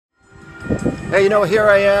Hey, here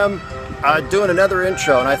I am doing another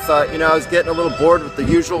intro, and I thought, I was getting a little bored with the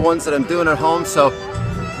usual ones that I'm doing at home, so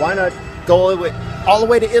why not go all the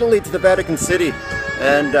way to Italy, to the Vatican City,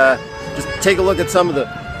 and just take a look at some of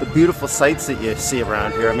the beautiful sights that you see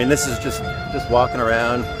around here. I mean, this is just walking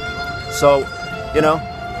around. So,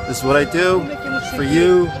 this is what I do for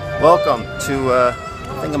you. Welcome to,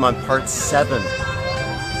 I think I'm on part 7.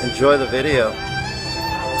 Enjoy the video.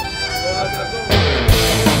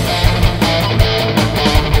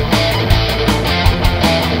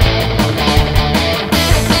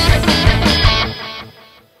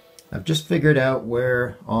 I've just figured out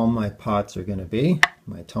where all my pots are going to be,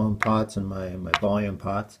 my tone pots and my volume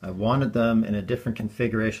pots. I wanted them in a different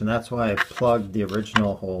configuration. That's why I plugged the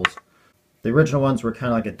original holes. The original ones were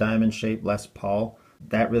kind of like a diamond shape, Les Paul.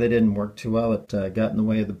 That really didn't work too well. It got in the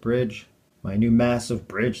way of the bridge, my new massive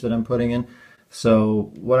bridge that I'm putting in.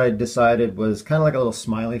 So what I decided was kind of like a little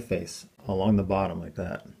smiley face along the bottom like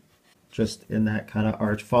that. Just in that kind of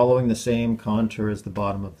arch, following the same contour as the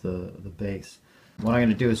bottom of the base. What I'm going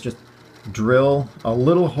to do is just drill a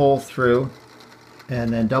little hole through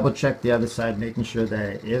and then double check the other side, making sure that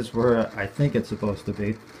it is where I think it's supposed to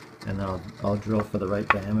be, and then I'll drill for the right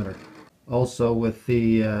diameter. Also with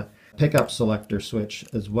the pickup selector switch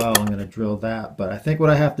as well, I'm going to drill that, but I think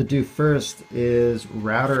what I have to do first is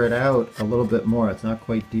router it out a little bit more. It's not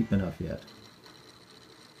quite deep enough yet.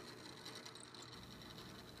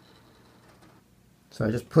 So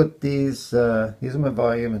I just put these are my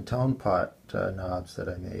volume and tone pot knobs that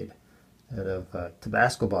I made out of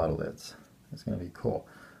Tabasco bottle lids. It's going to be cool.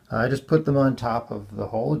 I just put them on top of the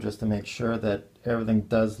hole just to make sure that everything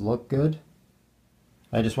does look good.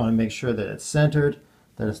 I just want to make sure that it's centered,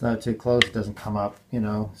 that it's not too close, it doesn't come up,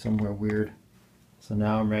 somewhere weird. So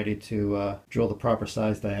now I'm ready to drill the proper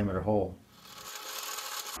size diameter hole.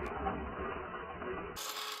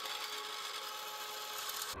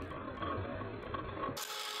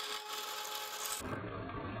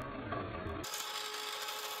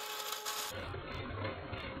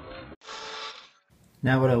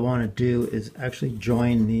 Now what I want to do is actually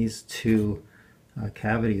join these two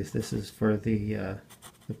cavities. This is for the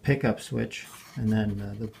pickup switch, and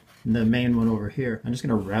then the main one over here. I'm just going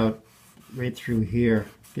to route right through here.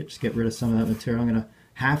 Just get rid of some of that material. I'm going to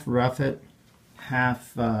half rough it,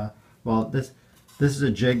 half. Well, this is a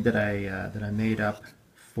jig that I made up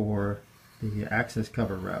for the access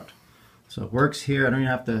cover route. So it works here. I don't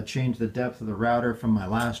even have to change the depth of the router from my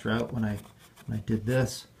last route when I did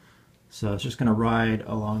this. So it's just going to ride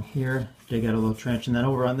along here, dig out a little trench, and then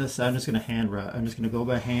over on this side I'm just going to hand route. I'm just going to go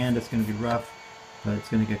by hand. It's going to be rough, but it's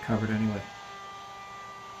going to get covered anyway.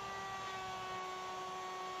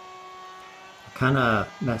 I kind of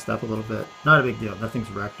messed up a little bit. Not a big deal.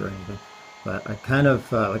 Nothing's wrecked or anything. But I kind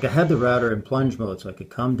of, like I had the router in plunge mode so I could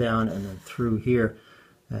come down and then through here,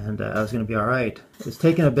 and I was going to be alright. It was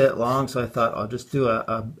taking a bit long, so I thought I'll just do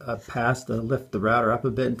a pass to lift the router up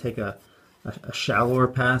a bit and take a shallower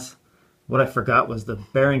pass. What I forgot was the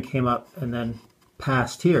bearing came up and then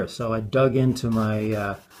passed here, so I dug into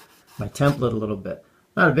my my template a little bit.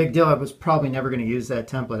 Not a big deal. I was probably never going to use that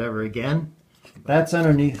template ever again. That's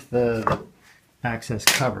underneath the access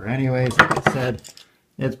cover. Anyways, like I said,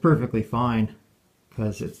 it's perfectly fine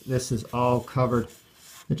because this is all covered.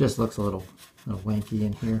 It just looks a little wanky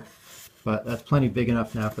in here, but that's plenty big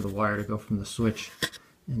enough now for the wire to go from the switch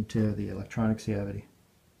into the electronics cavity.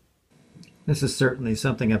 This is certainly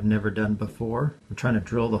something I've never done before. I'm trying to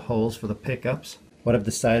drill the holes for the pickups. What I've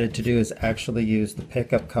decided to do is actually use the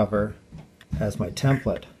pickup cover as my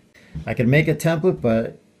template. I can make a template,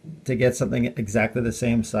 but to get something exactly the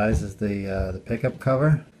same size as the pickup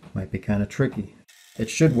cover might be kind of tricky. It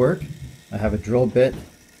should work. I have a drill bit,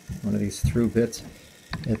 one of these through bits.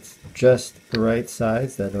 It's just the right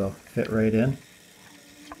size that it'll fit right in.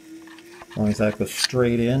 As long as that goes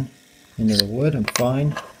straight in into the wood, I'm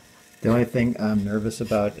fine. The only thing I'm nervous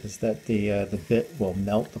about is that the bit will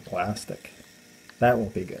melt the plastic. That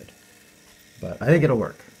won't be good. But I think it'll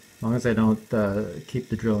work, as long as I don't keep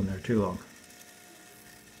the drill in there too long.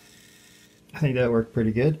 I think that worked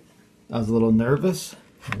pretty good. I was a little nervous.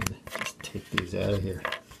 Let me just take these out of here.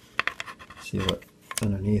 See what's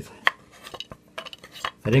underneath.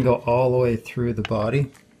 I didn't go all the way through the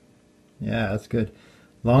body. Yeah, that's good.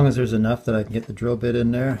 As long as there's enough that I can get the drill bit in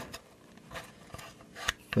there.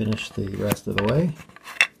 Finish the rest of the way.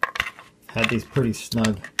 Had these pretty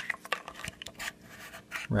snug.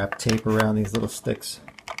 Wrap tape around these little sticks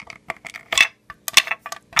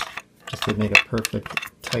just to make a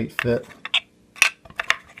perfect tight fit.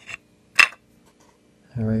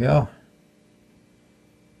 There we go.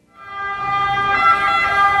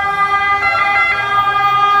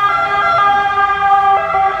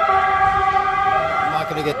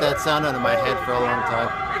 sounded in my head for a long time.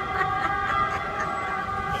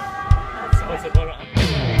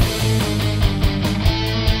 That's